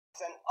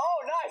and oh,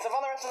 nice! I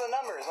found the rest of the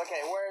numbers.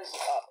 Okay, where's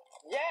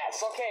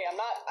yes. Okay,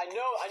 I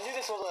knew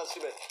this wasn't a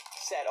stupid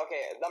set.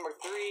 Okay, number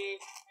 3.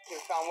 We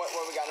found where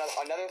we got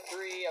another 3.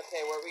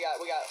 Okay, where we got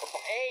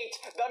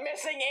 8. The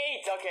missing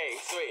 8. Okay,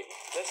 sweet.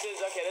 This is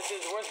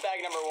where's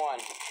bag number 1? All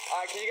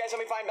right, can you guys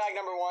help me find bag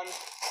number 1?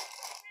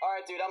 All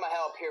right, dude, I'm gonna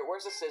help here.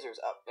 Where's the scissors?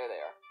 Oh, there they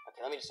are.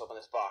 Okay, let me just open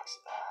this box.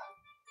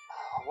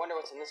 I wonder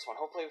what's in this one.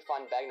 Hopefully we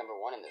find bag number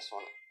 1 in this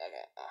one.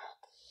 Okay.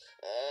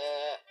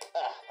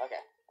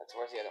 Okay.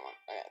 Where's the other one?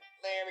 Okay.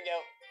 There we go.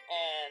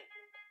 And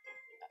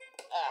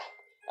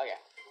okay.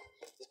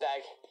 Is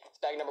bag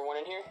number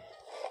 1 in here?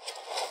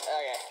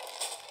 Okay.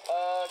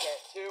 Okay.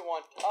 2,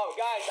 1. Oh,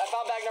 guys, I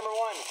found bag number 1.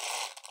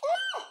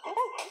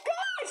 Oh,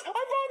 guys, I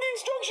found the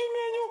instruction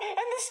manual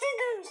and the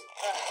stickers.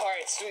 All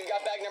right, sweet. We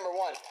got bag number 1.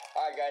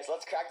 All right, guys,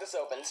 let's crack this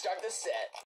open. Start this set.